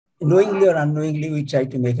knowingly or unknowingly, we try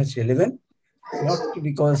to make us relevant, not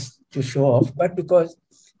because to show off, but because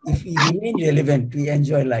if we remain relevant, we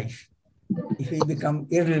enjoy life. If we become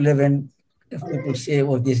irrelevant, if people say,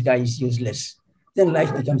 oh, this guy is useless, then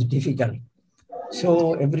life becomes difficult.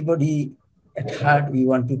 So everybody at heart, we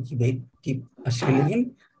want to keep us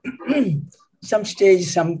relevant. Some stage,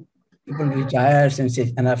 some people retire and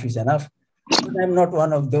say enough is enough. But I'm not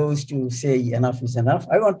one of those to say enough is enough.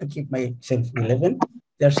 I want to keep myself relevant.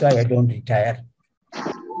 That's why I don't retire.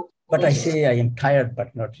 But I say I am tired,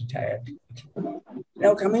 but not retired.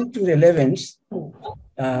 Now coming to relevance,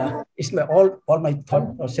 it's all my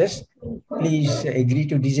thought process. Please agree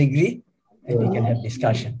to disagree, and we can have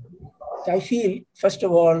discussion. So I feel, first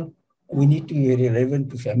of all, we need to be relevant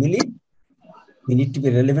to family. We need to be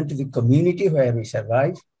relevant to the community where we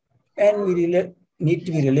survive. And we need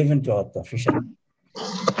to be relevant to our profession.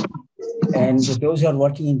 And those who are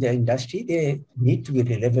working in the industry, they need to be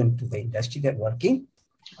relevant to the industry they're working.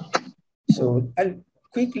 So I'll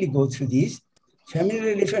quickly go through these. Family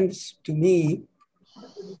relevance, to me,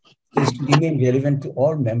 is to remain relevant to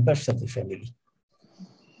all members of the family.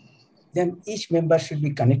 Then each member should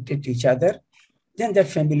be connected to each other. Then that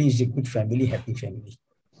family is a good family, happy family.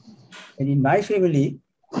 And in my family,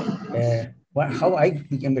 how I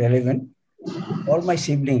became relevant, all my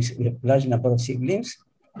siblings, we have a large number of siblings,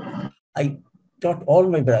 I taught all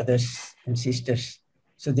my brothers and sisters,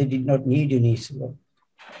 so they did not need any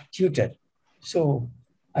tutor. So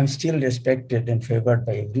I'm still respected and favored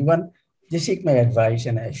by everyone. They seek my advice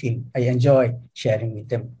and I feel I enjoy sharing with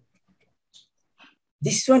them.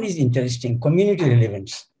 This one is interesting, community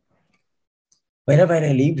relevance. Wherever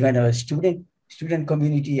I lived, when I was student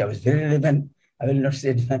community, I was very relevant. I will not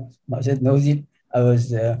say that Azad knows it. I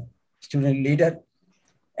was a student leader.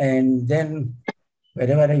 And then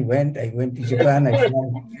wherever I went to Japan, I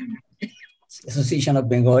formed Association of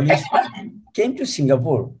Bengalis, came to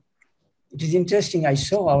Singapore. It is interesting, I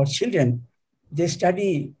saw our children, they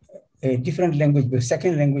study a different language, the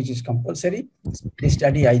second language is compulsory. They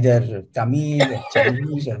study either Tamil or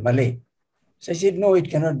Chinese or Malay. So I said, no, it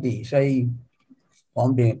cannot be. So I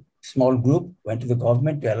formed a small group, went to the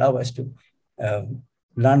government to allow us to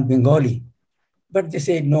learn Bengali. But they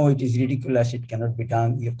said, no, it is ridiculous, it cannot be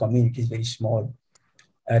done. Your community is very small.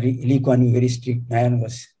 Lee Kuan Yew, very strict man,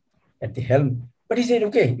 was at the helm. But he said,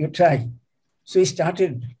 okay, you try. So he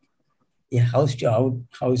started a house to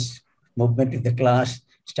house movement with the class,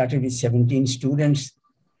 started with 17 students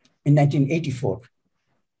in 1984.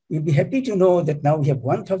 You'll be happy to know that now we have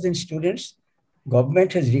 1,000 students.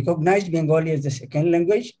 Government has recognized Bengali as the second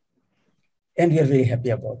language, and we are very happy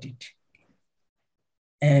about it.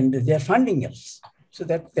 And they're funding us. So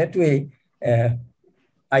that way,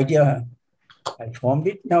 idea, I formed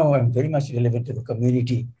it. Now I'm very much relevant to the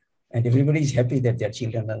community, and everybody is happy that their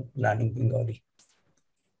children are learning Bengali.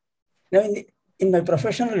 Now, in my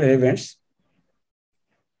professional relevance,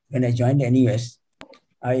 when I joined NUS,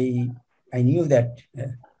 I knew that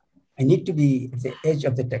I need to be at the edge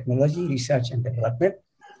of the technology, research, and development.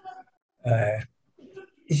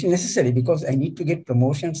 It's necessary because I need to get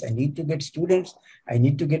promotions, I need to get students, I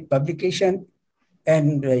need to get publication,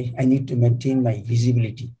 and I need to maintain my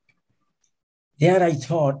visibility. There I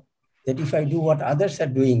thought that if I do what others are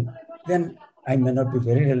doing, then I may not be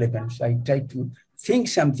very relevant. So I tried to think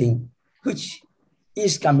something which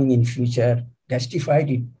is coming in future, justified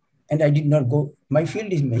it, and I did not go. My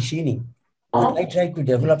field is machining, but I tried to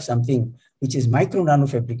develop something which is micro nano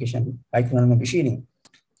fabrication, micro nano machining.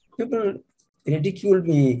 People ridicule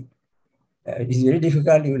me. It's very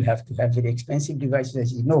difficult. You will have to have very expensive devices. I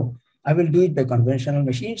said, no, I will do it by conventional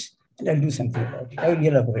machines, and I'll do something about it. I will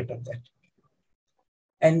elaborate on that.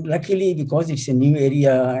 And luckily, because it's a new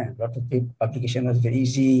area, a lot of publication was very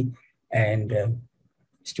easy, and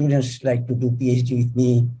students like to do PhD with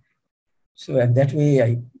me. So in that way,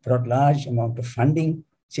 I brought large amount of funding.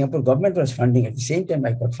 Singapore government was funding. At the same time,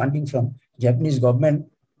 I got funding from Japanese government,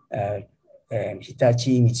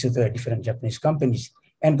 Hitachi, Mitsubishi, different Japanese companies.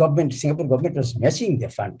 And Singapore government was matching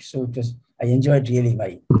their fund. So I enjoyed really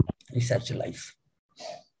my research life.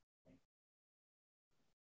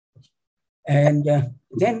 And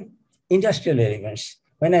then industrial relevance.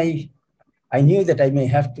 When I knew that I will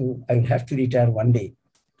have to retire one day.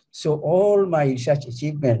 So all my research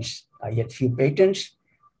achievements, I had few patents,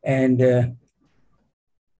 and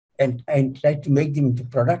I tried to make them into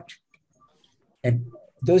product. And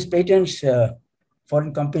those patents,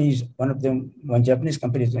 foreign companies, one Japanese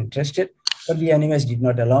company is interested, but the NMS did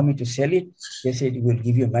not allow me to sell it. They said, we will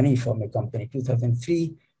give you money for my company.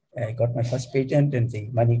 2003, I got my first patent and the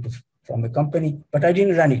money from a company, but I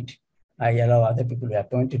didn't run it. I allow other people to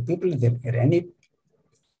appointed people, they ran it.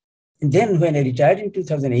 And then when I retired in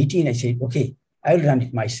 2018, I said, okay, I will run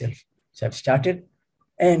it myself. So I've started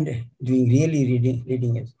and doing really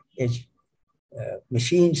leading edge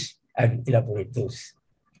machines. I'll elaborate those.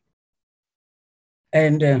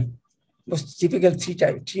 And most typical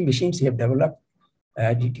three machines we have developed,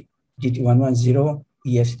 DT110,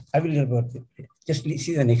 yes, I will elaborate. Just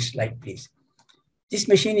see the next slide, please. This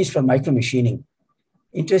machine is for micro machining.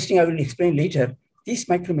 Interesting, I will explain later. This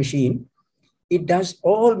micro machine, it does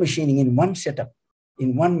all machining in one setup.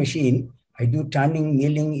 In one machine, I do turning,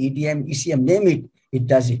 milling, EDM, ECM, name it, it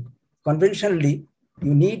does it. Conventionally,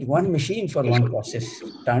 you need one machine for one process,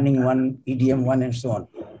 turning one, EDM one, and so on.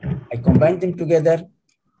 I combined them together.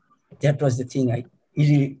 That was the thing. I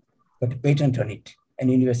easily got a patent on it, and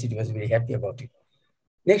university was very happy about it.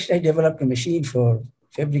 Next, I developed a machine for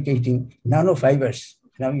fabricating nanofibers.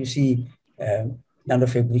 Now you see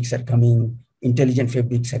nanofabrics are coming, intelligent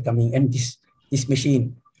fabrics are coming, and this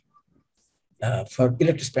machine for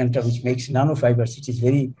electrospectra, which makes nanofibers, which is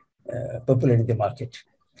very popular in the market.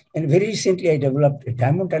 And very recently, I developed a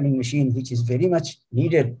diamond turning machine, which is very much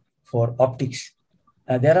needed for optics.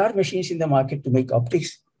 There are machines in the market to make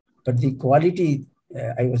optics, but the quality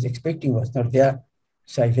I was expecting was not there.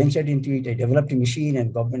 So I ventured into it. I developed a machine,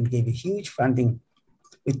 and government gave a huge funding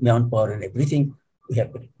with manpower and everything. We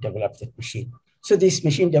have developed that machine. So this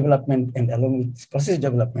machine development and along with process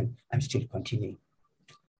development, I'm still continuing.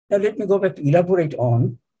 Now let me go back to elaborate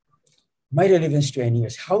on my relevance to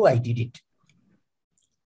NUS, how I did it.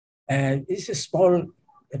 And this is a small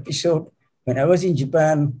episode. When I was in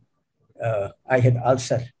Japan, I had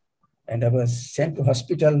ulcer, and I was sent to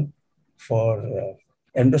hospital for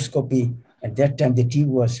endoscopy. At that time, the tube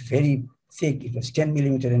was very thick. It was 10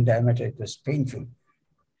 millimeter in diameter. It was painful.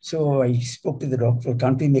 So I spoke to the doctor,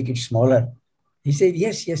 can't we make it smaller? He said,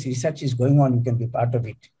 yes, research is going on. You can be part of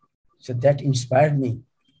it. So that inspired me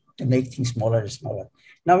to make things smaller and smaller.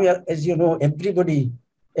 Now, as you know,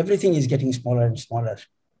 everything is getting smaller and smaller.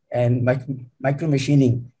 And micro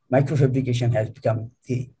machining, microfabrication has become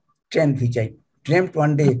the trend, which I dreamt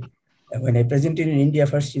one day. When I presented in India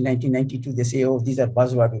first in 1992, they say, oh, these are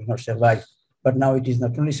buzzwords, will not survive. But now it is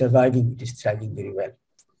not only surviving, it is thriving very well.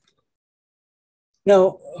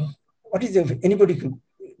 Now, what is anybody could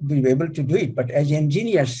be able to do it, but as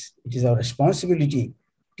engineers, it is our responsibility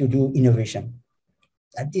to do innovation.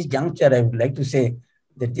 At this juncture, I would like to say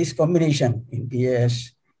that this combination in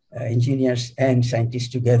BAS, engineers and scientists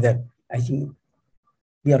together, I think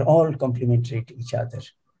we are all complementary to each other.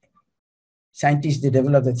 Scientists, they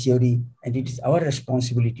develop the theory, and it is our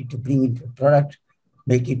responsibility to bring it to a product,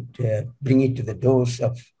 make it, bring it to the doors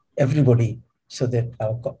of everybody so that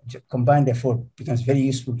our combined effort becomes very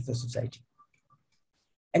useful to the society.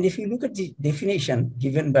 And if you look at the definition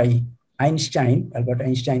given by Albert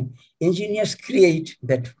Einstein, engineers create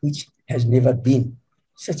that which has never been.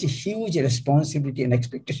 Such a huge responsibility and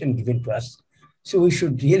expectation given to us. So we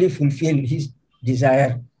should really fulfill his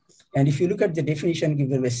desire. And if you look at the definition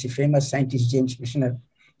given by the famous scientist James Michener,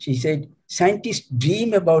 she said, scientists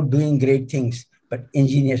dream about doing great things, but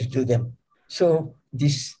engineers do them. So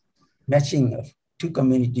this matching of two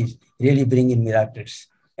communities really bring in miracles.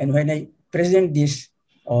 And when I present this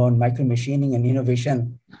on micro machining and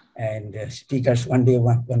innovation, and speakers, one day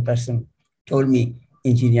one person told me,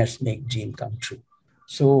 engineers make dream come true.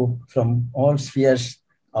 So from all spheres,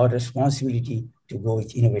 our responsibility to go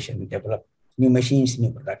with innovation and develop new machines,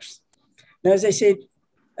 new products. Now, as I said,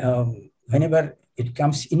 whenever it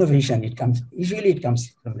comes innovation, usually it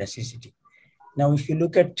comes from necessity. Now, if you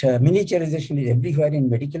look at miniaturization is everywhere in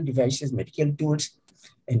medical devices, medical tools,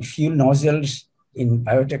 and fuel nozzles, in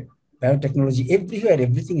biotechnology, everywhere,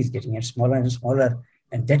 everything is getting smaller and smaller,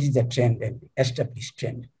 and that is the trend, and established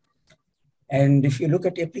trend. And if you look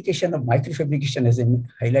at the application of microfabrication, as I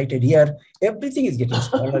highlighted here, everything is getting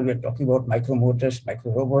smaller. We are talking about micro motors,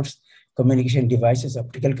 micro robots, communication devices,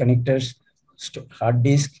 optical connectors, hard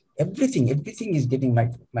disk, everything is getting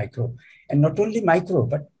micro. And not only micro,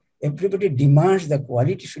 but everybody demands the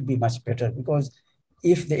quality should be much better, because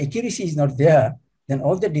if the accuracy is not there, then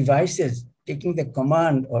all the devices taking the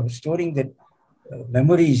command or storing the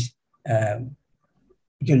memories,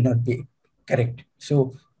 it will not be correct.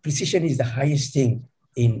 So precision is the highest thing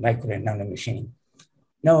in micro and nano machining.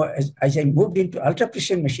 Now, as I moved into ultra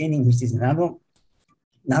precision machining, which is nano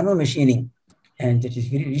machining, and that is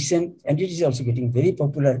very recent, and it is also getting very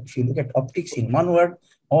popular. If you look at optics in one word,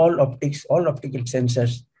 all optical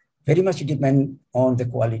sensors very much depend on the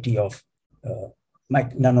quality of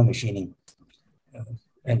nano machining.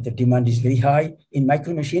 And the demand is very high. In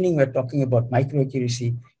micro machining, we're talking about micro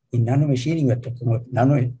accuracy. In nano machining, we're talking about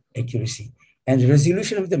nano accuracy. And the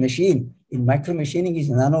resolution of the machine in micro machining is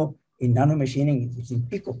nano in nanomachining, it's in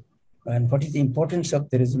pico. And what is the importance of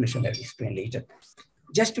the resolution, I'll explain later.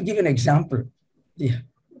 Just to give an example, the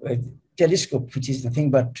telescope, which is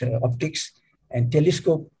nothing but optics, and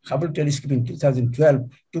telescope, Hubble telescope in 2012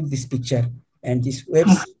 took this picture, and this Webb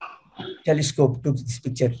telescope took this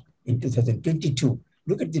picture in 2022.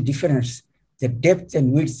 Look at the difference, the depth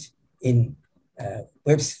and width in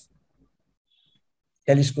Webb's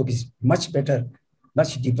telescope is much better,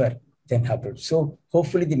 much deeper than Hubble. So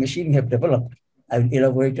hopefully the machine we have developed, I will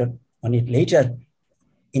elaborate on it later.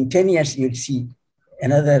 In 10 years, you'll see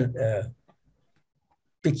another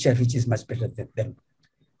picture which is much better than them.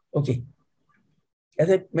 Okay. As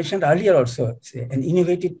I mentioned earlier also, an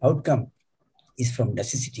innovative outcome is from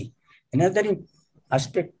necessity. Another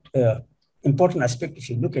aspect, important aspect, if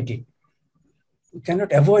you look at it, you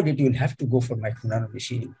cannot avoid it, you'll have to go for micro nano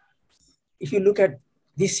machining. If you look at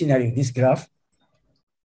this scenario, this graph,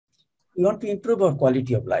 we want to improve our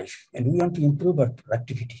quality of life and we want to improve our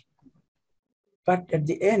productivity. But at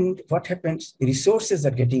the end, what happens? The resources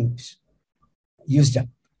are getting used up.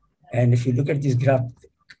 And if you look at this graph, the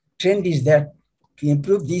trend is that to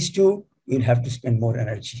improve these two, you'll have to spend more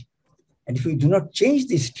energy. And if we do not change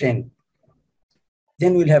this trend,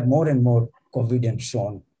 then we'll have more and more COVID and so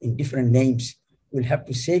on in different names. We'll have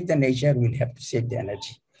to save the nature, we'll have to save the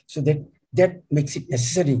energy. So that makes it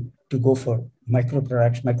necessary to go for micro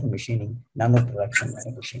products, micro machining, nano production,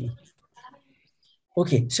 nano machining.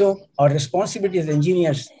 Okay, so our responsibility as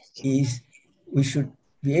engineers is we should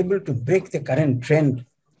be able to break the current trend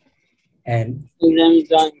and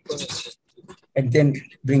then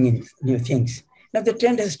bring in new things. Now the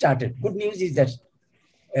trend has started. Good news is that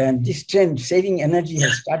this trend, saving energy,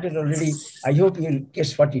 has started already. I hope you'll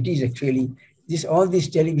guess what it is actually. All these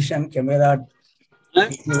television, camera,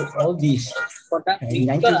 all these in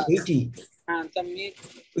 1980,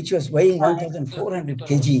 which was weighing 1,400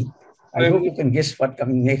 kg. I hope you can guess what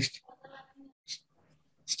coming next.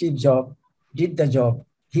 Steve Jobs did the job.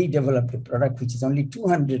 He developed a product which is only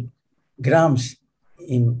 200 grams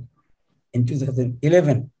in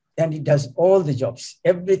 2011, and it does all the jobs,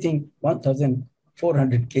 everything,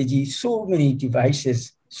 1,400 kg, so many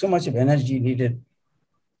devices, so much of energy needed.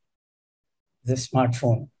 The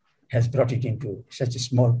smartphone has brought it into such a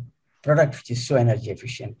small product which is so energy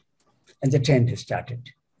efficient, and the trend has started.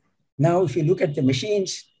 Now, if you look at the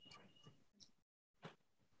machines,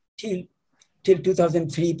 till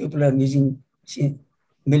 2003, people are using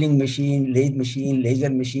milling machine, lathe machine,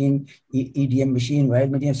 laser machine, EDM machine, wire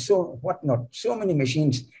machine, so whatnot. So many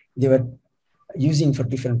machines they were using for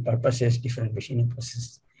different purposes, different machining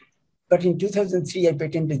processes. But in 2003, I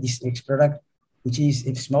patented this next product, which is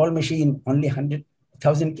a small machine, only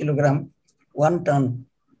 100,000 kilogram, 1 ton,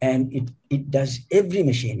 and it does every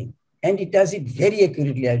machining. And it does it very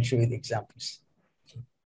accurately. I'll show you the examples. Okay.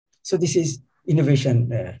 So this is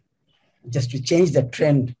innovation, just to change the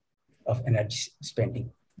trend of energy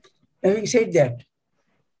spending. Having said that,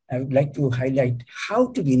 I would like to highlight how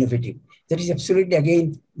to be innovative. That is absolutely,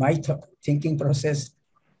 again, my thinking process.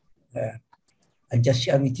 I'll just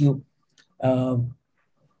share with you.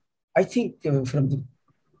 I think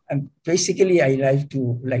basically I like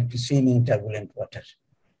to swim in turbulent water.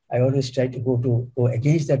 I always try to go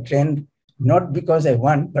against the trend, not because I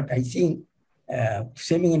want, but I think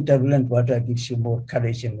swimming in turbulent water gives you more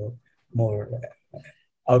courage and more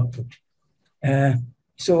output.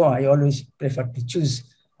 So I always prefer to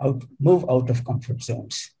move out of comfort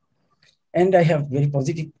zones. And I have very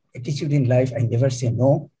positive attitude in life. I never say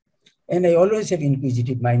no. And I always have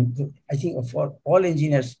inquisitive mind. I think for all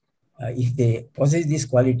engineers, if they possess these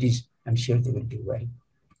qualities, I'm sure they will do well.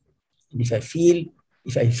 And if I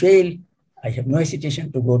fail, I have no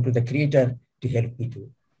hesitation to go to the Creator to help me to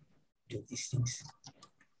do these things.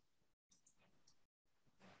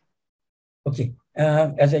 Okay,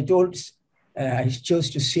 as I told, I chose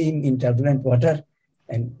to swim in turbulent water.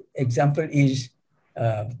 An example is,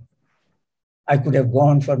 I could have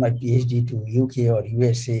gone for my PhD to UK or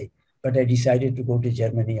USA, but I decided to go to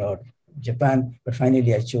Germany or Japan. But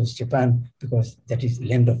finally, I chose Japan because that is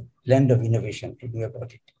land of innovation. I knew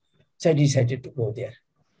about it. So I decided to go there.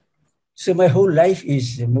 So my whole life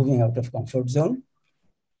is moving out of comfort zone.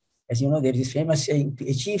 As you know, there is this famous saying, to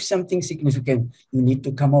achieve something significant, you need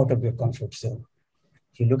to come out of your comfort zone.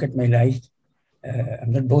 If you look at my life,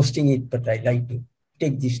 I'm not boasting it, but I like to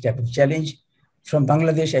take this type of challenge. From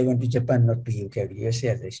Bangladesh, I went to Japan, not to UK or USA,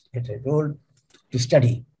 as I told, to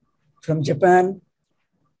study. From Japan,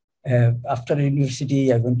 after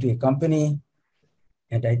university, I went to a company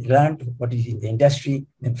and I learned what is in the industry.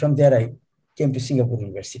 And from there, I came to Singapore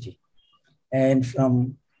University. And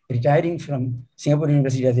from retiring from Singapore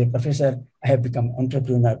University as a professor, I have become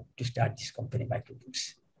entrepreneur to start this company,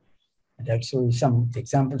 Microgroups. And I'll show you some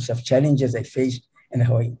examples of challenges I faced and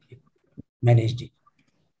how I managed it.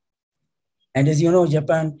 And as you know,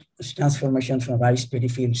 Japan's transformation from rice paddy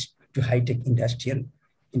fields to high-tech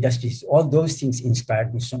industries, all those things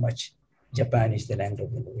inspired me so much. Japan is the land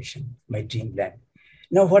of innovation, my dream land.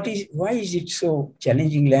 Now, why is it so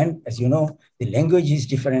challenging land? As you know, the language is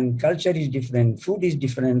different, culture is different, food is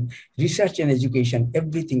different, research and education,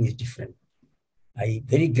 everything is different. I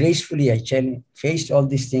very gracefully, faced all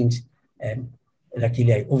these things, and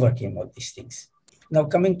luckily I overcame all these things. Now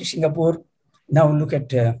coming to Singapore, now look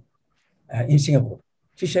at in Singapore.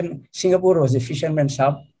 Singapore was a fisherman's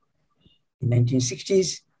hub in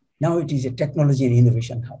 1960s. Now it is a technology and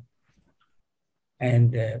innovation hub.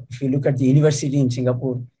 And if you look at the university in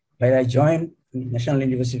Singapore, where I joined, National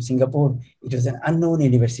University of Singapore, it was an unknown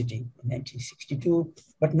university in 1962,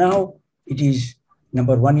 but now it is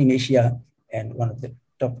 #1 in Asia and one of the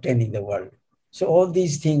top 10 in the world. So all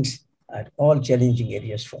these things are all challenging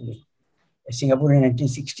areas for me. Singapore in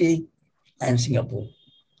 1960 and Singapore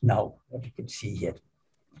now, what you can see here.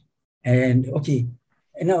 And okay,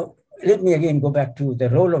 and now let me again go back to the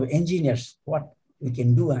role of engineers, what we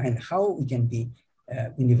can do and how we can be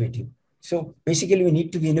innovative. So basically we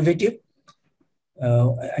need to be innovative.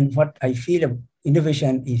 And what I feel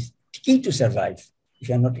innovation is key to survive. If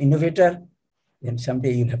you're not innovator, then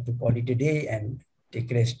someday you'll have to call it a day and take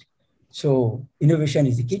rest. So innovation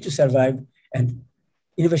is the key to survive, and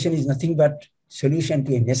innovation is nothing but solution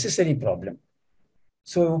to a necessary problem.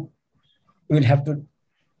 So we'll have to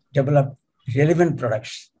develop relevant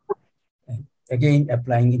products. Again,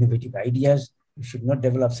 applying innovative ideas. You should not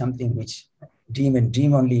develop something which dream and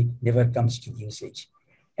dream only never comes to usage.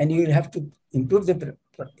 And you will have to improve the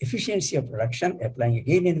efficiency of production, applying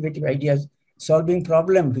again innovative ideas, solving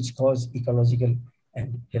problems which cause ecological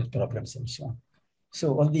and health problems and so on.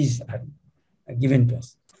 So all these are given to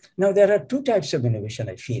us. Now there are two types of innovation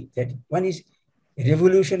I feel. That one is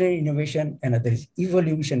revolutionary innovation and other is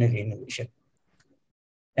evolutionary innovation.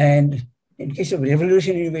 And in case of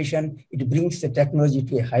revolutionary innovation, it brings the technology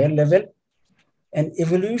to a higher level, and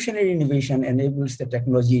evolutionary innovation enables the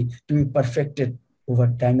technology to be perfected over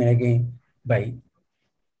time and again by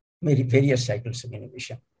various cycles of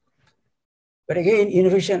innovation. But again,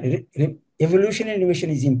 evolutionary innovation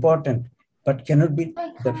is important, but cannot be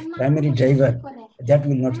the primary driver. That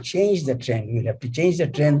will not change the trend. We will have to change the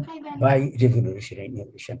trend by revolutionary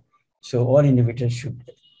innovation. So all innovators should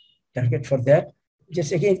target for that.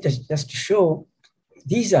 Just again, just to show,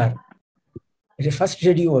 these are, the first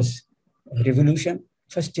radio was a revolution,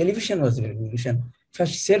 first television was a revolution,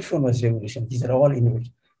 first cell phone was a revolution. These are all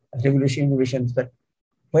revolutionary innovations. But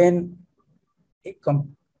when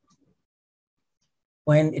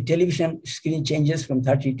a television screen changes from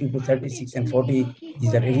 32 to 36 and 40,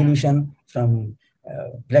 these are evolution. From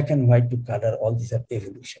black and white to color, all these are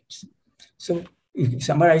evolutions. So you can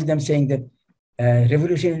summarize them saying that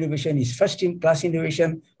revolutionary innovation is first-in-class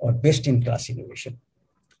innovation or best-in-class innovation.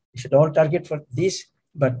 We should all target for this,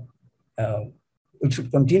 but we should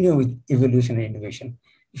continue with evolutionary innovation.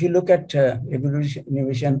 If you look at evolutionary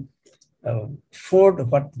innovation, Ford,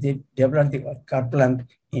 what they developed the car plant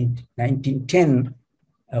in 1910,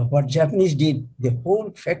 what Japanese did, the whole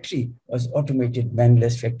factory was automated,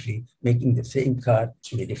 manless factory, making the same car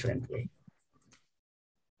in a different way.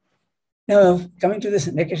 Now, coming to this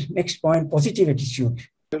next point, positive attitude.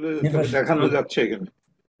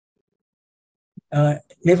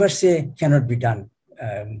 Never say cannot be done.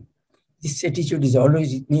 This attitude is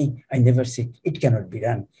always with me. I never say it cannot be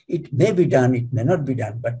done. It may be done, it may not be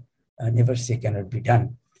done, but never say cannot be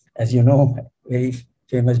done. As you know, very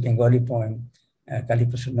famous Bengali poem, Kali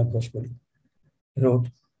Prasanna Ghosh wrote,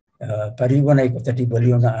 Paribonai kotati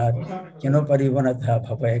boliona ar, keno paribona tha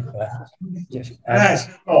bhaba ekbar. Yes,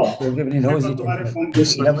 everybody knows it.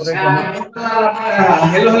 Elaborate on it.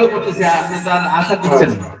 Hello, করতেছি আপনি তো আশা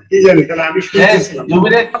দিচ্ছেন কি জানি তাহলে আমি শুনতেছি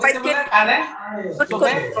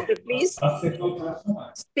okay please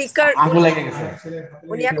speaker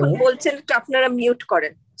উনি এখন বলছেন একটু আপনারা মিউট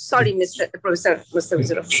করেন. Sorry, Mr. Professor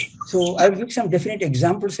Mustafizur. So I'll give some definite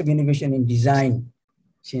examples of innovation in design,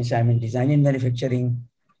 since I'm in design and manufacturing.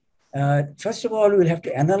 First of all, we'll have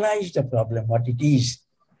to analyze the problem, what it is.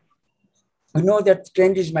 We know that the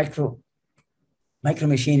trend is micro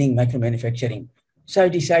machining, micro manufacturing. So I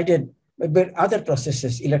decided, but other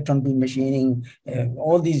processes, electron beam machining,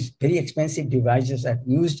 all these very expensive devices are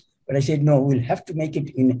used. But I said, no, we'll have to make it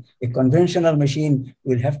in a conventional machine.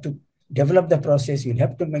 We'll have to develop the process. We'll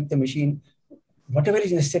have to make the machine. Whatever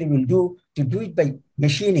is necessary, we'll do to do it by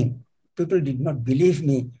machining. People did not believe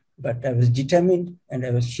me but I was determined and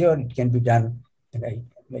I was sure it can be done. And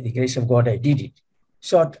by the grace of God, I did it.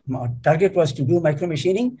 So my target was to do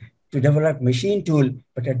micromachining, to develop machine tool.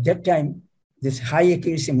 But at that time, this high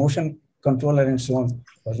accuracy motion controller and so on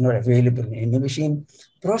was not available in the machine.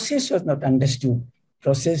 Process was not understood.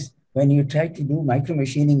 Process, when you try to do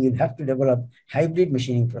micromachining, you have to develop hybrid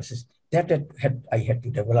machining process. That I had to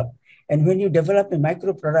develop. And when you develop a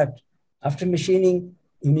micro product, after machining,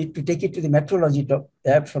 you need to take it to the metrology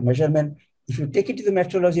lab for measurement. If you take it to the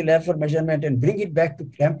metrology lab for measurement and bring it back to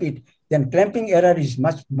clamp it, then clamping error is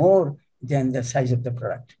much more than the size of the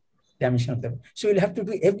product, dimension of the. So you'll have to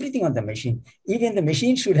do everything on the machine. Even the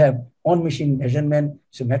machine should have on-machine measurement,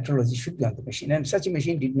 so metrology should be on the machine. And such a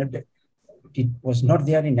machine was not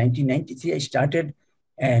there in 1993. I started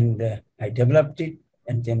and I developed it,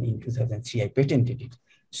 and then in 2003 I patented it.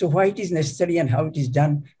 So why it is necessary and how it is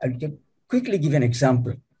done, I'll quickly give an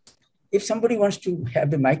example. If somebody wants to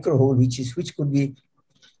have a micro hole, which could be,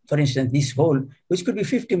 for instance, this hole, which could be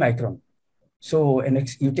 50 micron. So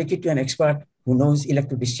you take it to an expert who knows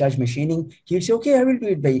electrodischarge machining. He will say, okay, I will do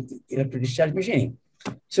it by electrodischarge machining.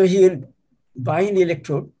 So he will buy an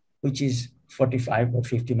electrode, which is 45 or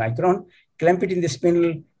 50 micron, clamp it in the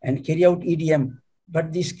spindle and carry out EDM.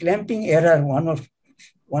 But this clamping error, 1 or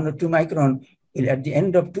 2 micron, will at the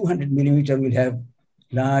end of 200 millimeter will have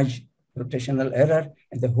large rotational error,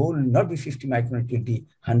 and the hole will not be 50 micron, it will be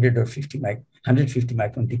 150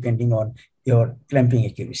 micron, depending on your clamping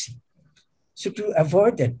accuracy. So to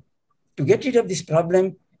avoid that, to get rid of this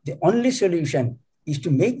problem, the only solution is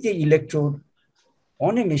to make the electrode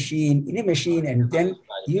on a machine, in a machine, and then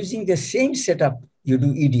using the same setup, you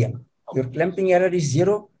do EDM. Your clamping error is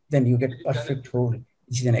 0, then you get perfect hole.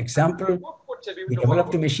 This is an example. We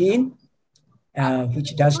developed a machine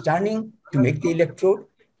which does turning to make the electrode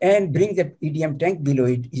and bring the EDM tank below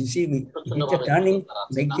it. You see, we did the turning,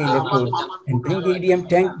 make the electrode, and bring the EDM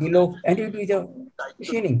tank below, and you do the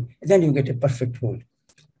machining. And then you get a perfect hole.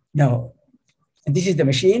 Now, this is the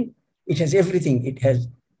machine. It has everything. It has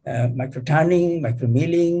micro turning, micro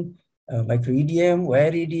milling, micro EDM,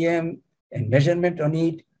 wire EDM, and measurement on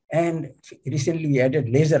it. And recently we added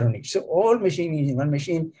laser on it. So all machining is in one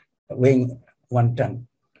machine weighing 1 ton.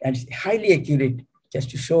 And it's highly accurate. Just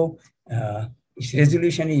to show, its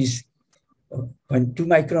resolution is 0.2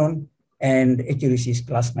 micron and accuracy is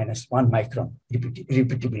plus minus 1 micron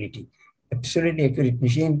repeatability. Absolutely accurate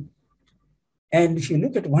machine. And if you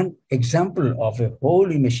look at one example of a hole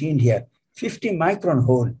in machine here, 50 micron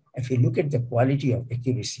hole, if you look at the quality of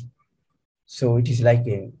accuracy. So it is like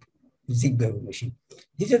a zig bevel machine.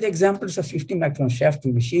 These are the examples of 50 micron shaft to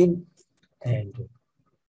machine,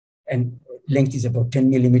 and length is about 10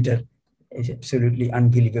 millimeter. It's absolutely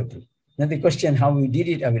unbelievable. Now the question how we did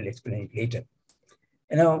it, I will explain it later.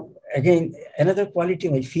 And now again, another quality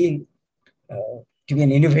I feel to be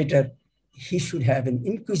an innovator, he should have an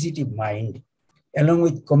inquisitive mind, along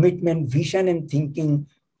with commitment, vision, and thinking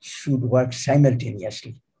should work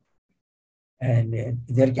simultaneously. And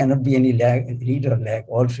there cannot be any lead or lag,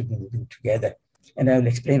 all should be moving together. And I will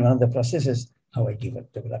explain one of the processes, how I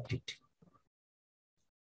developed it.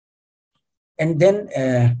 And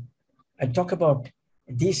then I talk about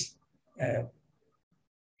this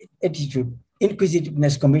attitude,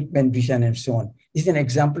 inquisitiveness, commitment, vision, and so on. This is an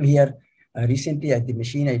example here. Recently at the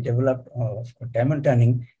machine I developed for diamond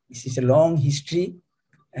turning. This is a long history.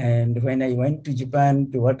 And when I went to Japan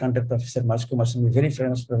to work under Professor Masuko Masumi, a very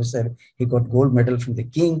famous professor, he got gold medal from the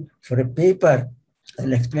king for a paper.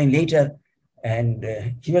 I'll explain later. And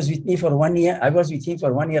he was with me for 1 year. I was with him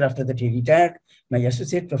for 1 year. After that, he retired. My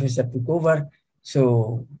associate professor took over.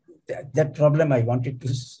 So that problem I wanted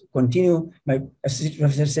to continue. My associate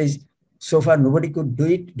professor says, so far nobody could do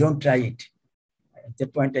it, don't try it. At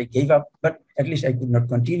that point I gave up, but at least I could not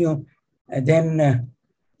continue. And then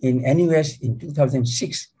in NUS in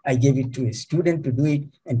 2006, I gave it to a student to do it.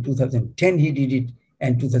 In 2010, he did it.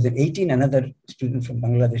 And 2018, another student from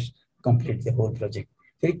Bangladesh completed the whole project.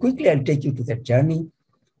 Very quickly, I'll take you to that journey.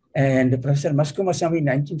 And Professor Masuko Masumi in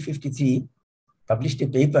 1953 published a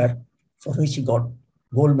paper for which he got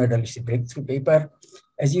gold medal. It's a breakthrough paper.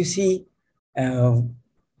 As you see,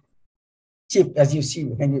 chip, as you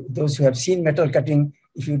see, those who have seen metal cutting,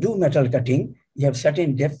 if you do metal cutting, you have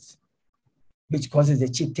certain depth which causes a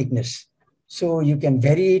chip thickness. So you can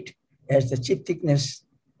vary it as the chip thickness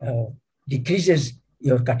decreases,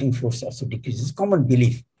 your cutting force also decreases. It's common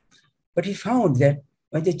belief. But he found that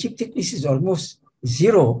when the chip thickness is almost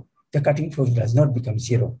 0, the cutting force does not become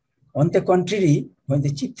 0. On the contrary, when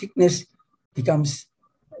the chip thickness becomes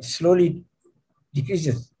slowly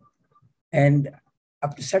decreases, and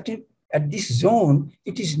up to certain, at this zone,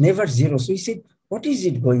 it is never 0. So he said, what is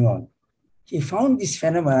it going on? He found this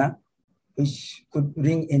phenomena which could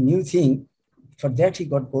bring a new thing. For that, he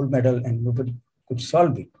got gold medal and nobody could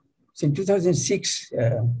solve it. So in 2006,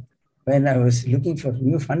 when I was looking for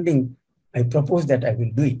new funding, I proposed that I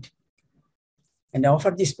will do it. And I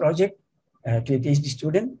offered this project to a PhD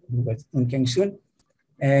student who was in Kingston.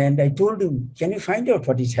 And I told him, can you find out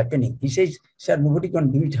what is happening? He says, sir, nobody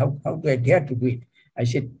can do it. How do I dare to do it? I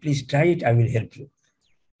said, please try it. I will help you.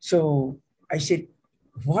 So I said,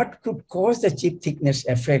 what could cause the chip thickness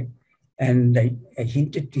effect? And I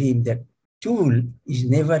hinted to him that tool is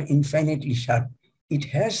never infinitely sharp. It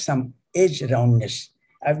has some edge roundness.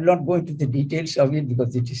 I will not go into the details of it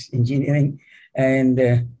because it is engineering. And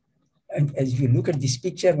as you look at this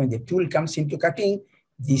picture, when the tool comes into cutting,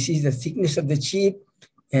 this is the thickness of the chip,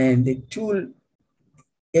 and the tool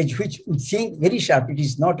edge, which would seem very sharp, it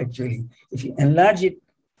is not actually. If you enlarge it,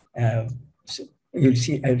 so you'll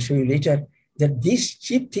see, I'll show you later, that this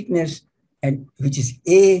chip thickness, and which is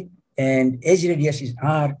A, and edge radius is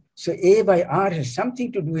R. So A by R has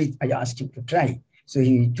something to do with, I asked him to try. So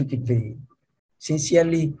he took it very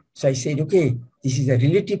sincerely. So I said, okay, this is a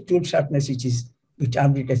relative tool sharpness, which is, we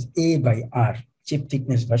termed it as A by R, chip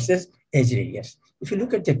thickness versus edge radius. If you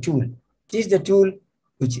look at the tool, this is the tool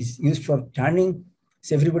which is used for turning.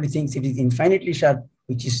 So everybody thinks it is infinitely sharp,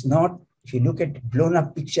 which is not. If you look at blown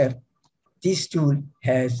up picture, this tool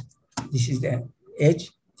has, this is the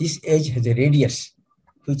edge, this edge has a radius,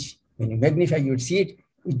 which when you magnify, you would see it.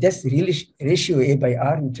 With this ratio A by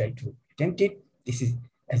R, we try to attempt it. This is,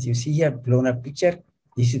 as you see here, blown up picture.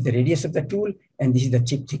 This is the radius of the tool, and this is the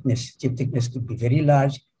chip thickness. Chip thickness could be very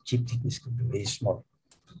large, chip thickness could be very small.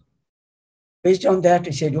 Based on that,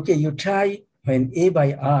 I said, okay, you try when A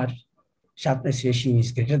by R sharpness ratio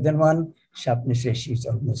is greater than 1, sharpness ratio is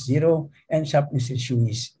almost 0, and sharpness ratio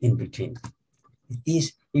is in between.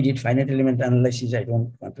 He did finite element analysis. I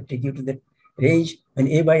don't want to take you to that range. When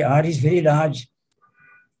A by R is very large,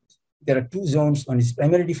 there are two zones. One is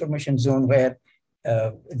primary deformation zone, where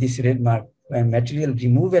this red mark, where material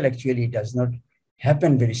removal actually does not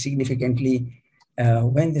happen very significantly.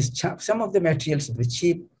 When this some of the materials of the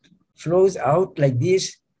chip flows out like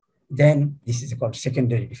this, then this is called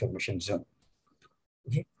secondary deformation zone.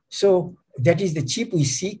 Okay? So that is the chip we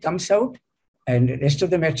see comes out, and the rest of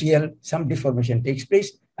the material, some deformation takes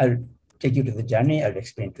place. I'll take you to the journey. I'll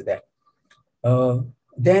explain to that.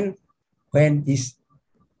 Then when this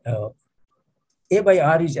A by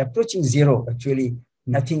R is approaching 0, actually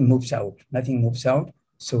nothing moves out. Nothing moves out.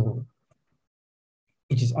 So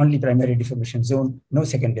it is only primary deformation zone. No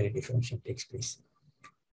secondary deformation takes place.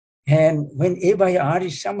 And when A by R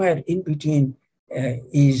is somewhere in between,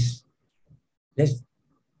 is less,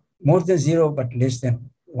 more than 0, but less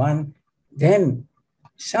than 1, then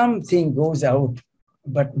something goes out,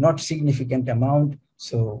 but not significant amount.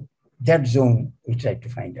 So that zone we tried to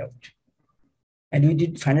find out. And we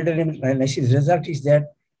did finite element analysis. The result is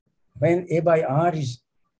that when A by R is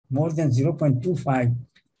more than 0.25,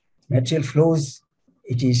 material flows.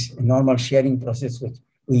 It is a normal shearing process, which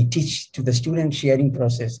we teach to the student shearing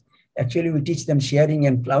process. Actually, we teach them shearing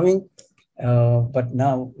and plowing, but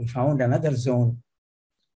now we found another zone.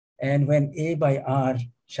 And when A by R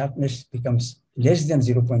sharpness becomes less than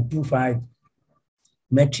 0.25,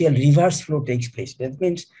 material reverse flow takes place. That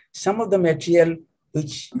means some of the material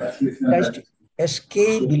which tries to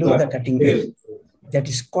escape below the cutting edge, that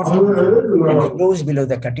is caught and flows below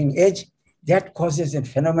the cutting edge, that causes a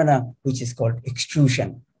phenomena which is called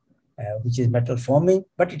extrusion, which is metal forming,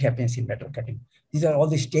 but it happens in metal cutting. These are all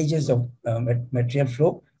the stages of material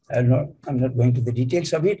flow. I'm not going to the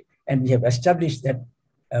details of it. And we have established that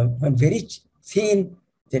when very thin,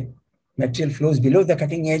 the material flows below the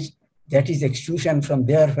cutting edge, that is extrusion. From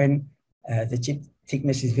there, when the chip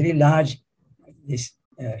thickness is very large, this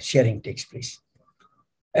shearing takes place.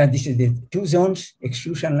 This is the two zones,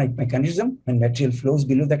 extrusion-like mechanism, when material flows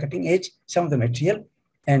below the cutting edge, some of the material,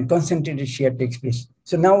 and concentrated shear takes place.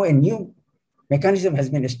 So now a new mechanism has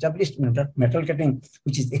been established in metal cutting,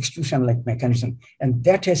 which is extrusion-like mechanism. And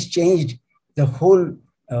that has changed the whole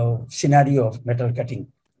scenario of metal cutting.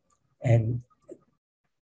 And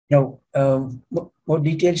now, more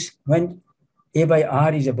details, when A by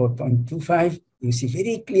R is about 0.25, you see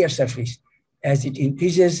very clear surface. As it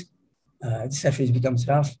increases, the surface becomes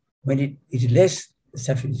rough. When it is less, the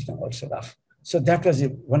surface becomes also rough. So that was a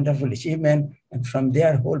wonderful achievement. And from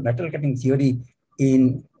there, whole metal cutting theory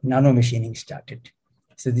in nanomachining started.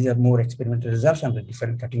 So these are more experimental results under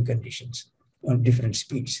different cutting conditions on different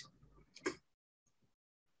speeds.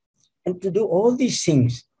 And to do all these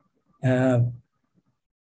things, how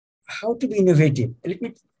to be innovative? Let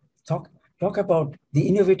me talk talk about the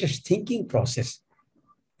innovator's thinking process.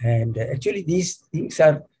 And actually, these things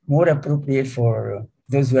are more appropriate for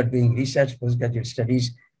those who are doing research, postgraduate studies,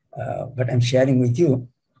 but I'm sharing with you.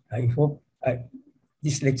 I hope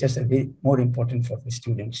these lectures are very more important for the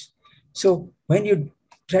students. So when you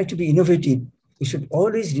try to be innovative, you should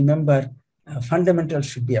always remember fundamentals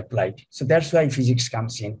should be applied. So that's why physics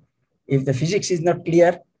comes in. If the physics is not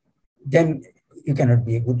clear, then you cannot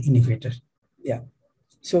be a good innovator. Yeah.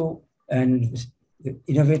 So, and the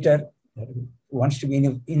innovator who wants to be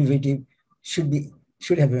innovative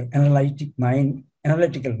should have an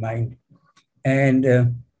analytical mind, and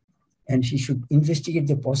he should investigate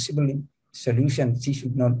the possible solutions. He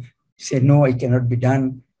should not say, no, it cannot be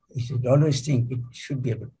done. He should always think it should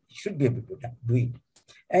be able to do it.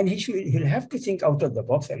 And he'll have to think out of the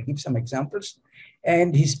box. I'll give some examples.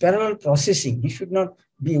 And his parallel processing, he should not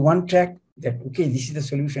be one track that, okay, this is the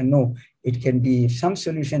solution. No, it can be some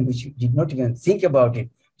solution which you did not even think about it.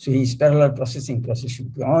 So his parallel processing process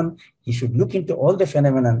should be on. He should look into all the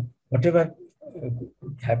phenomena, whatever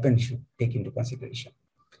could happen, he should take into consideration.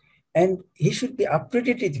 And he should be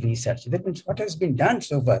updated with research. That means what has been done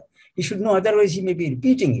so far. He should know, otherwise he may be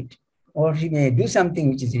repeating it, or he may do something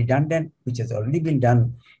which is redundant, which has already been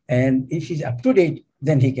done. And if he's up to date,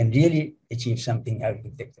 then he can really achieve something. I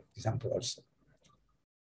will give the example also.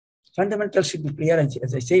 Fundamentals should be clear.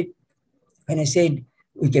 As I said, when I said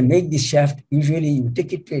we can make this shaft, usually you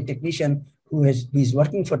take it to a technician who is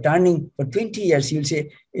working for turning for 20 years. He will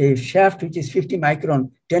say a shaft which is 50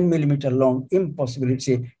 micron, 10 millimeter long, impossible. He'll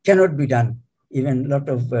say cannot be done. Even a lot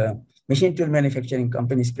of machine tool manufacturing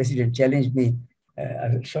companies, president challenged me. I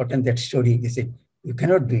will shorten that story. They said, you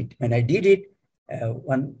cannot do it. When I did it,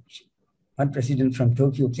 one president from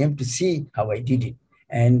Tokyo came to see how I did it.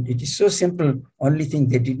 And it is so simple. Only thing,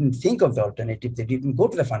 they didn't think of the alternative. They didn't go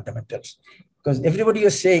to the fundamentals. Because everybody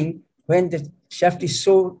was saying when the shaft is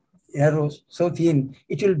so narrow, so thin,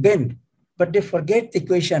 it will bend. But they forget the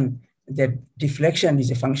equation that deflection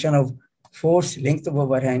is a function of force, length of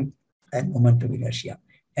overhang, and moment of inertia.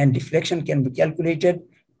 And deflection can be calculated,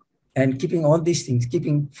 and keeping all these things,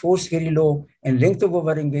 keeping force very low and length of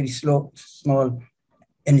overhang very small,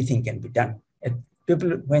 anything can be done. And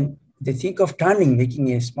people, when they think of turning,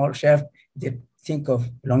 making a small shaft, they think of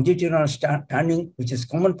longitudinal turning, which is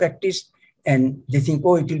common practice, and they think,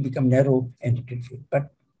 oh, it will become narrow and it will fail.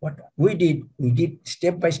 But what we did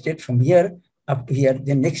step by step from here up to here,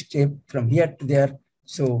 the next step from here to there,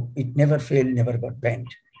 so it never failed, never got bent.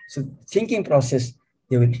 So thinking process,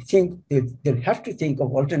 they'll have to think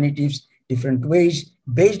of alternatives, different ways,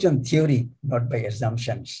 based on theory, not by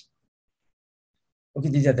assumptions. Okay,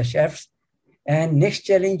 these are the shafts. And next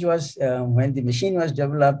challenge was when the machine was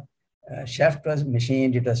developed, shaft was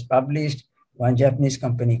machined, it was published. One Japanese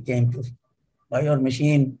company came to buy our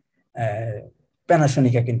machine.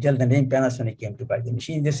 Panasonic, I can tell the name, Panasonic came to buy the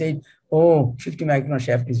machine. They said, oh, 50 micron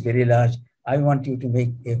shaft is very large. I want you to make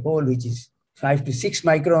a hole which is 5 to 6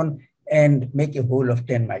 micron and make a hole of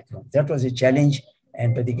 10 micron. That was a challenge.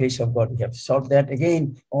 And by the grace of God, we have solved that.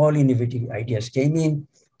 Again, all innovative ideas came in.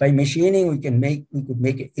 By machining, we could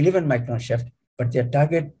make an 11 micron shaft, but their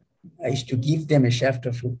target is to give them a shaft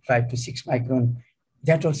of 5 to 6 micron.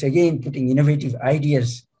 That was again putting innovative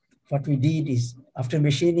ideas. What we did is, after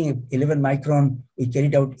machining 11 micron, we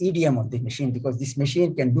carried out EDM on the machine, because this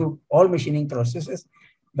machine can do all machining processes.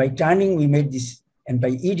 By turning, we made this, and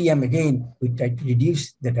by EDM again, we tried to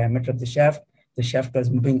reduce the diameter of the shaft. The shaft was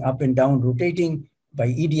moving up and down, rotating. By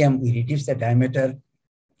EDM, we reduced the diameter.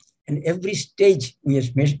 And every stage, we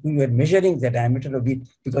were measuring the diameter of it,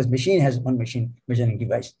 because machine has one machine measuring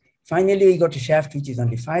device. Finally, we got a shaft which is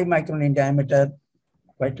only 5 micron in diameter,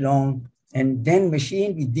 quite long. And then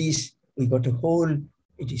machined with this, we got a hole.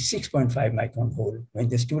 It is 6.5 micron hole. When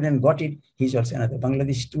the student got it, he's also another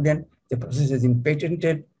Bangladesh student. The process has been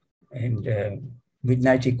patented. And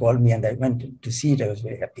midnight, he called me and I went to see it. I was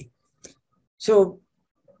very happy. So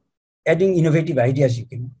adding innovative ideas, you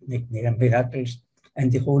can make miracles.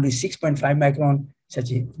 And the hole is 6.5 micron.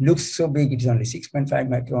 It looks so big, it's only 6.5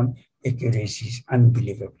 micron. Accuracy is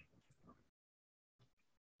unbelievable.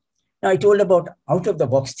 Now I told about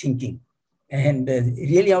out-of-the-box thinking. And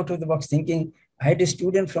really out-of-the-box thinking, I had a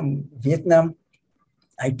student from Vietnam.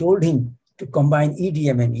 I told him to combine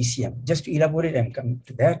EDM and ECM. Just to elaborate, I'm coming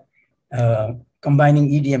to that. Combining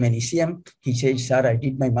EDM and ECM, he said, sir, I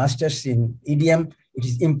did my master's in EDM. It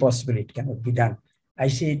is impossible, it cannot be done. I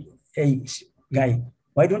said, hey, guy,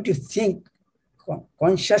 why don't you think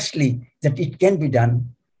consciously that it can be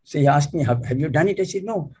done? So he asked me, have you done it? I said,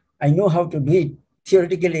 no, I know how to do it.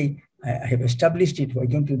 Theoretically, I have established it. Why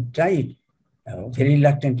don't you try it? Very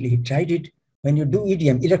reluctantly, he tried it. when you do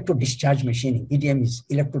EDM, electro-discharge machining, EDM is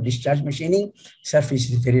electro-discharge machining, surface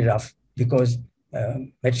is very rough because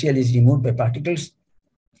material is removed by particles.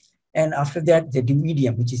 And after that, they do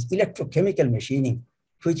EDM, which is electrochemical machining,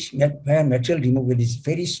 where material removal is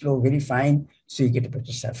very slow, very fine, so you get a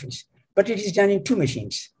better surface. But it is done in 2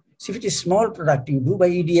 machines. So if it is small product, you do by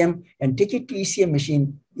EDM and take it to ECM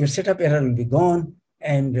machine, your setup error will be gone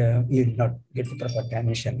and you will not get the proper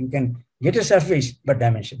dimension. You can get a surface, but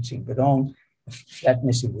dimensions will be wrong,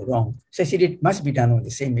 flatness will be wrong. So I said it must be done on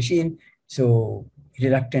the same machine. So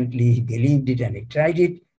reluctantly, he believed it and he tried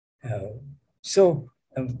it.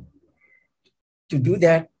 To do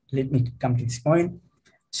that, let me come to this point.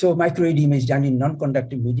 So micro-EDM is done in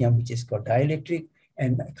non-conductive medium, which is called dielectric,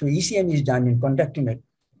 and micro-ECM is done in conductive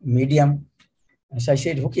medium. So I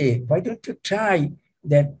said, okay, why don't you try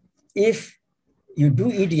that? If you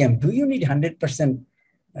do EDM, do you need 100%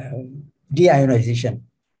 deionization?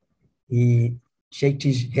 He shaked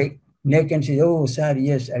his neck and said, oh, sir,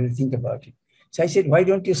 yes, I will think about it. So I said, why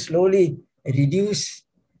don't you slowly reduce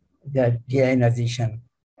the deionization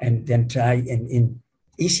and then try, and in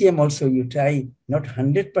ECM also you try not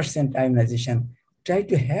 100% ionization, try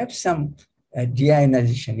to have some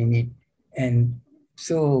deionization in it. And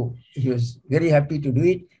so he was very happy to do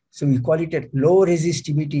it. So we call it a low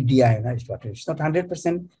resistivity deionized water. It's not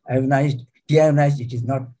 100% ionized, deionized, it is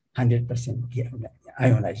not 100%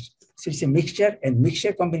 ionized. So it's a mixture, and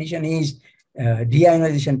mixture combination is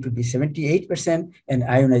deionization to be 78% and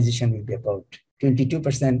ionization will be about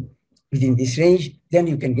 22%. Within this range, then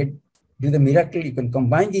you can do the miracle. You can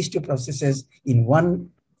combine these 2 processes in one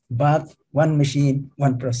bath, one machine,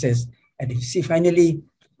 one process. And you see, finally,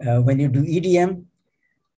 when you do EDM,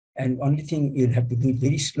 and only thing you'll have to do it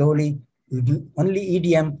very slowly. You do only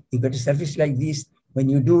EDM, you get a surface like this. When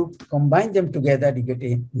you do combine them together, you get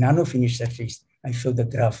a nano finished surface. I show the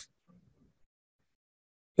graph.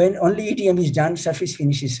 When only EDM is done, surface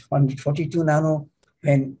finish is 142 nano.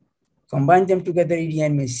 When combine them together, EDM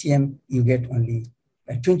and ECM, you get only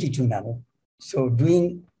 22 nano. So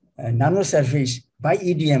doing a nano surface by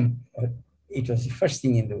EDM, it was the first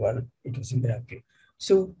thing in the world. It was a miracle.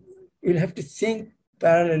 So you'll have to think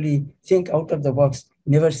parallelly, think out of the box,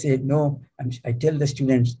 never say no. I tell the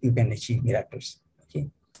students, you can achieve miracles, okay?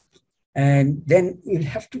 And then you'll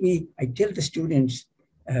have to be, I tell the students,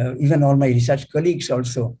 even all my research colleagues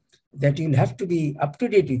also, that you'll have to be up to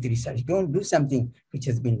date with research. Don't do something which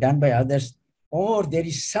has been done by others, or there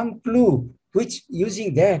is some clue which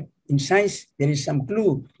using that in science, there is some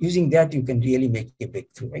clue using that you can really make a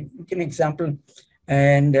breakthrough. I give an example,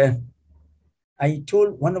 and I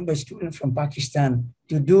told one of my students from Pakistan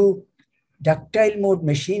to do ductile mode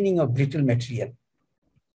machining of brittle material.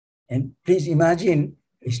 And please imagine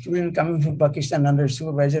a student coming from Pakistan under a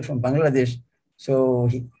supervisor from Bangladesh. So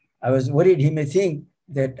I was worried he may think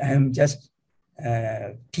that I am just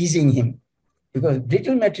teasing him, because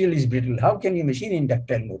brittle material is brittle. How can you machine in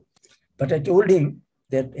ductile mode? But I told him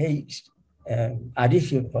that, hey,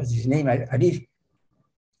 Arif was his name, Arif,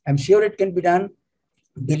 I'm sure it can be done.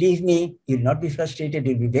 Believe me, you'll not be frustrated.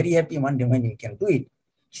 You'll be very happy one day when you can do it.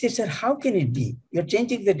 He said, sir, how can it be? You're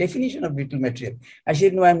changing the definition of brittle material. I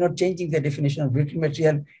said, no, I'm not changing the definition of brittle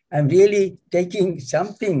material. I'm really taking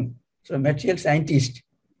something from material scientist,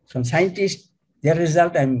 from scientists, their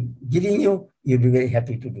result I'm giving you, you'll be very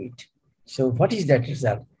happy to do it. So what is that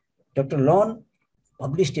result? Dr. Lon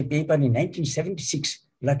published a paper in 1976.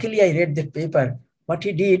 Luckily, I read that paper. What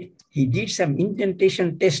he did some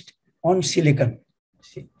indentation test on silicon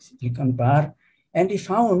bar, and he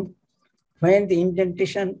found when the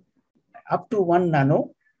indentation up to 1 nano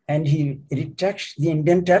and he retracts the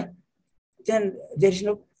indenter, then there is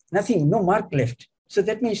no mark left. So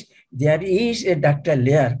that means there is a ductile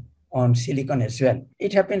layer on silicon as well.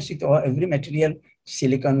 It happens with every material,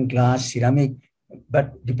 silicon, glass, ceramic,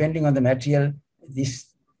 but depending on the material, this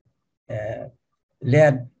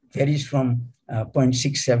layer varies from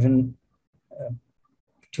 0.67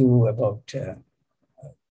 to about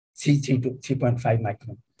 3.3 to 3.5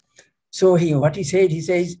 micron. So what he said, he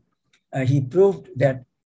says, he proved that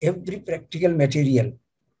every practical material,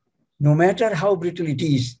 no matter how brittle it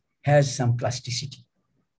is, has some plasticity.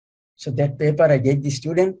 So that paper I gave the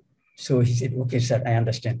student. So he said, okay, sir, I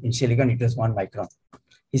understand. In silicon, it was 1 micron.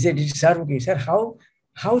 He said, sir, okay, sir,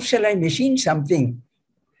 how shall I machine something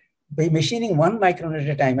by machining 1 micron at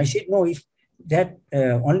a time? I said, no, if that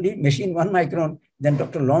only machine 1 micron, then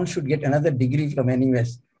Dr. Lon should get another degree from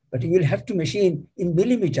NUS. But you will have to machine in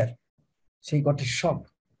millimeter. So he got a shock.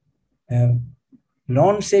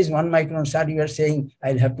 Lon says 1 micron, sir, you are saying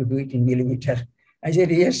I'll have to do it in millimeter. I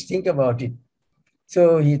said, yes, think about it.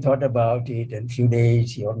 So he thought about it, and a few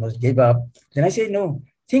days he almost gave up. Then I said, no,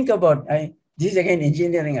 think about, this is again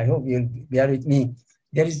engineering, I hope you'll bear with me.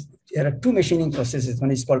 There are two machining processes.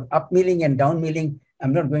 One is called up milling and down milling.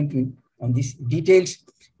 I'm not going to on these details.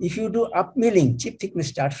 If you do up milling, chip thickness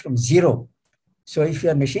starts from 0. So if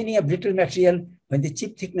you are machining a brittle material, when the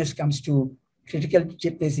chip thickness comes to critical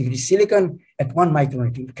chip thickness, if it is silicon, at 1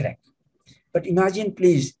 micron, it will crack. But imagine,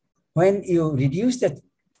 please, when you reduce the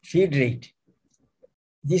feed rate,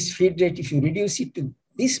 this feed rate, if you reduce it to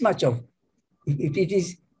this much of, if it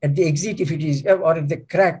is at the exit, if it is, or at the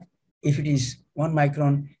crack, if it is 1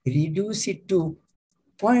 micron, reduce it to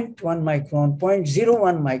 0.1 micron,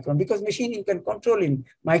 0.01 micron, because machine you can control in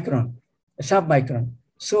micron, sub-micron.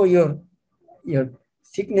 So your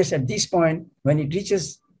thickness at this point, when it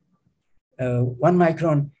reaches 1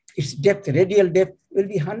 micron, its depth, radial depth will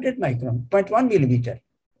be 100 micron, 0.1 millimeter.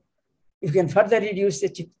 If you can further reduce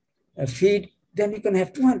the feed, then you can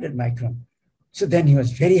have 200 micron. So then he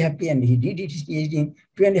was very happy, and he did his PhD in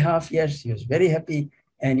 2.5 years. He was very happy,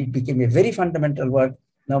 and it became a very fundamental work.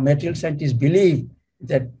 Now material scientists believe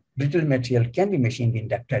that brittle material can be machined in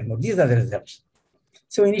ductile mode. These are the results.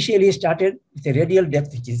 So initially he started with a radial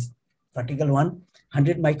depth, which is vertical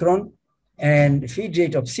 100 micron, and feed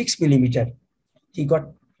rate of 6 millimeter. He got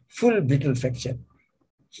full brittle fracture.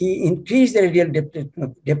 He increased the radial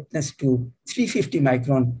depthness to 350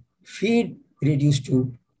 micron, feed reduced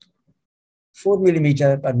to 4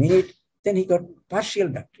 millimeter per minute. Then he got partial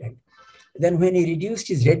ductile. Then when he reduced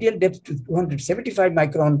his radial depth to 275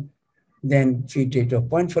 micron, then feed rate of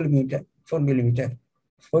 4 millimeter per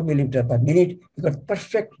minute, he got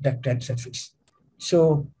perfect ductile surface.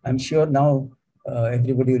 So I'm sure now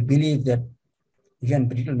everybody will believe that even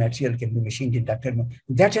brittle material can be machined in ductile mode.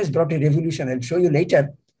 That has brought a revolution. I'll show you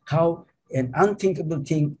later how an unthinkable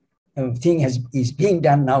thing is being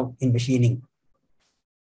done now in machining.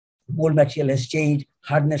 Mold material has changed,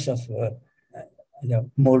 hardness of the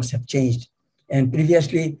molds have changed. And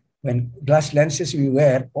previously, when glass lenses we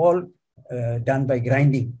wear, all done by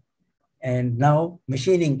grinding. And now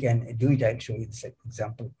machining can do it. I'll show you this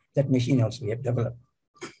example. That machine also we have developed.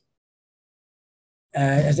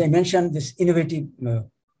 As I mentioned, this innovative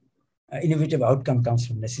outcome comes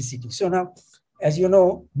from necessity. So now, as you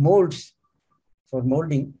know, molds for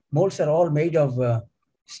molding, molds are all made of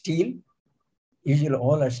steel. Usually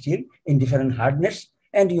all are steel in different hardness,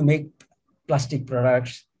 and you make plastic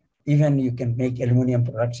products. Even you can make aluminum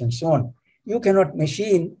products and so on. You cannot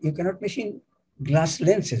machine glass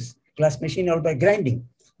lenses. Glass machine all by grinding.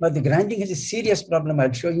 But the grinding is a serious problem.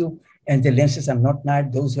 I'll show you. And the lenses are not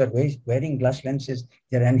nice. Those who are wearing glass lenses,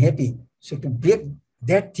 they're unhappy. So to break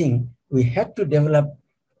that thing, we had to develop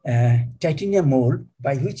a titanium mold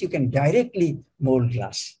by which you can directly mold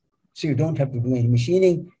glass. So you don't have to do any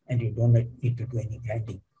machining, and you don't need to do any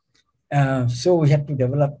grinding. So we have to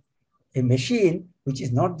develop a machine which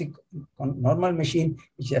is not the normal machine,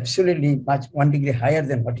 which is absolutely 1 degree higher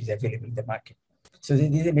than what is available in the market. So this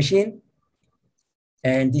is a machine,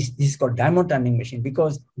 and this is called diamond turning machine,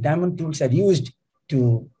 because diamond tools are used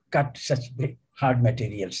to cut such hard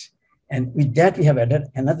materials. And with that, we have added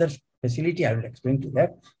another facility. I will explain to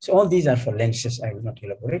that. So all these are for lenses. I will not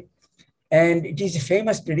elaborate. And it is a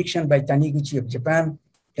famous prediction by Taniguchi of Japan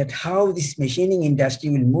that how this machining industry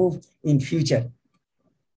will move in future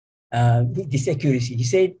with this accuracy. He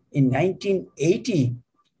said in 1980,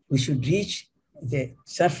 we should reach the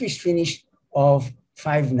surface finish of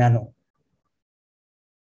 5 nano.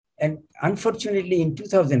 And unfortunately, in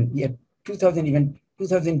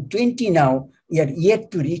 2020 now, we are yet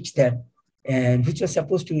to reach that, and which was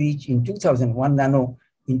supposed to reach in 2001 nano.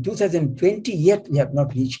 In 2020, yet we have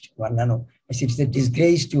not reached 1 nano. As it's a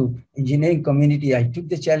disgrace to engineering community, I took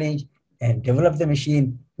the challenge and developed the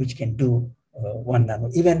machine which can do 1 nano.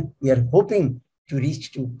 Even we are hoping to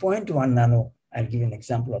reach to 0.1 nano. I'll give an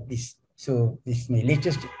example of this. So this is my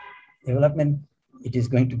latest development. It is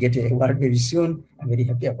going to get an award very soon. I'm very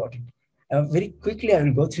happy about it. Very quickly, I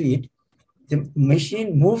will go through it. The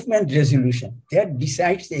machine movement resolution, that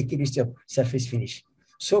decides the accuracy of surface finish.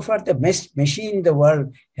 So far, the best machine in the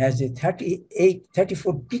world has a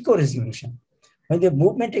 34 pico resolution. When the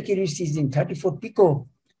movement accuracy is in 34 pico,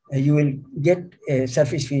 you will get a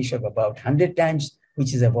surface finish of about 100 times,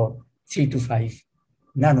 which is about 3 to 5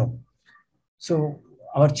 nano. So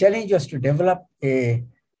our challenge was to develop a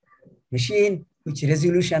machine which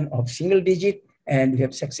resolution of single digit, and we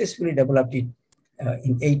have successfully developed it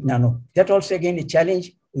in 8 nano. That also again a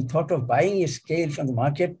challenge. We thought of buying a scale from the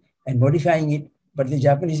market and modifying it, but the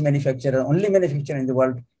Japanese manufacturer, only manufacturer in the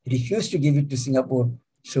world, refused to give it to Singapore.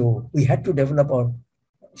 So we had to develop our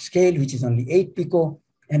scale, which is only 8 pico,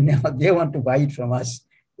 and now they want to buy it from us.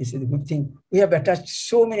 This is a good thing. We have attached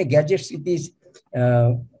so many gadgets with this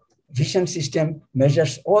vision system,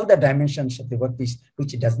 measures all the dimensions of the workpiece,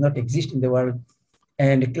 which does not exist in the world.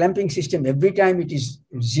 And clamping system, every time it is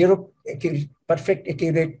zero accurate, perfect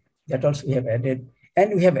accurate, that also we have added.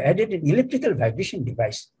 And we have added an electrical vibration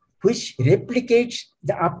device, which replicates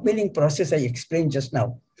the upmilling process I explained just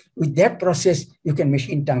now. With that process, you can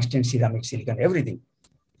machine tungsten, ceramic, silicon, everything.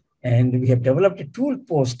 And we have developed a tool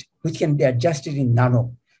post which can be adjusted in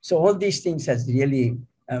nano. So all these things has really,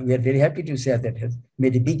 we are very happy to say that has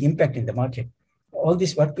made a big impact in the market. All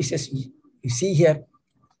these workpieces you see here,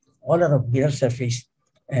 all are of mirror surface,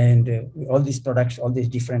 and all these products, all these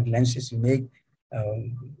different lenses we make.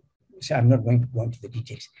 So I'm not going to go into the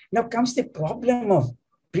details. Now comes the problem of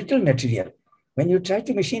brittle material. When you try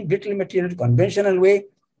to machine brittle material conventional way,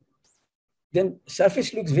 then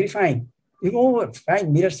surface looks very fine. You go, oh,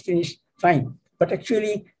 fine, mirrors finish, fine. But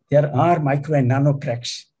actually, there are micro and nano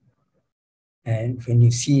cracks. And when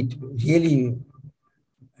you see it really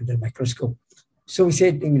under microscope. So we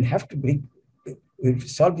said we will have to we'll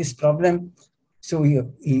solve this problem. So we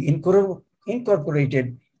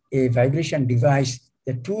incorporated a vibration device.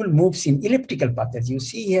 The tool moves in elliptical path. As you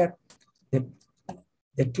see here,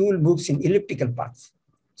 the tool moves in elliptical paths.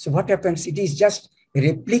 So what happens? It is just a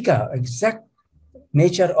replica, exact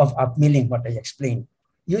nature of upmilling, what I explained.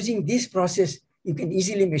 Using this process, you can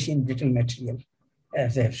easily machine brittle material.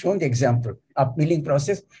 As I have shown the example, upmilling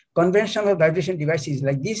process. Conventional vibration device is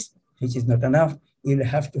like this, which is not enough. You'll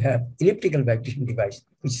have to have elliptical vibration device,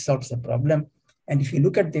 which solves the problem. And if you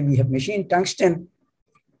look at we have machined tungsten,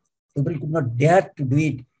 people could not dare to do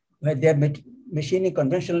it. Where they are machining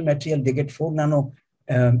conventional material, they get 4 nano.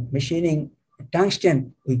 Machining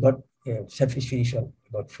tungsten, we got surface finish of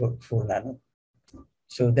about 4 nano.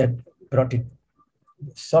 So that brought it,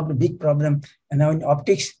 solved a big problem. And now in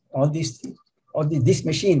optics, this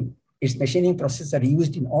machine, its machining processes are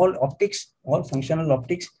used in all optics, all functional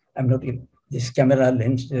optics. I'm not in this camera,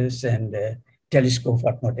 lenses, and telescope,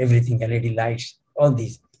 whatnot, everything, LED lights, all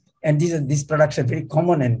these. And these products are very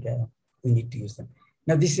common, and we need to use them.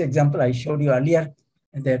 Now, this example I showed you earlier,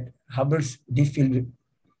 that Hubble's Deep Field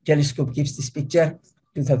Telescope gives this picture.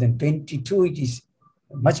 2022, it is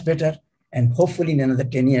much better. And hopefully in another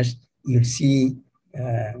 10 years, you'll see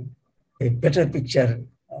a better picture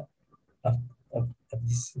of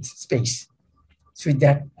this space. So with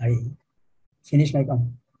that, I finish my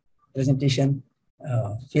presentation.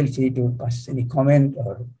 Feel free to pass any comment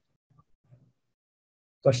or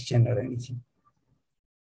question or anything.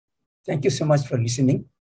 Thank you so much for listening.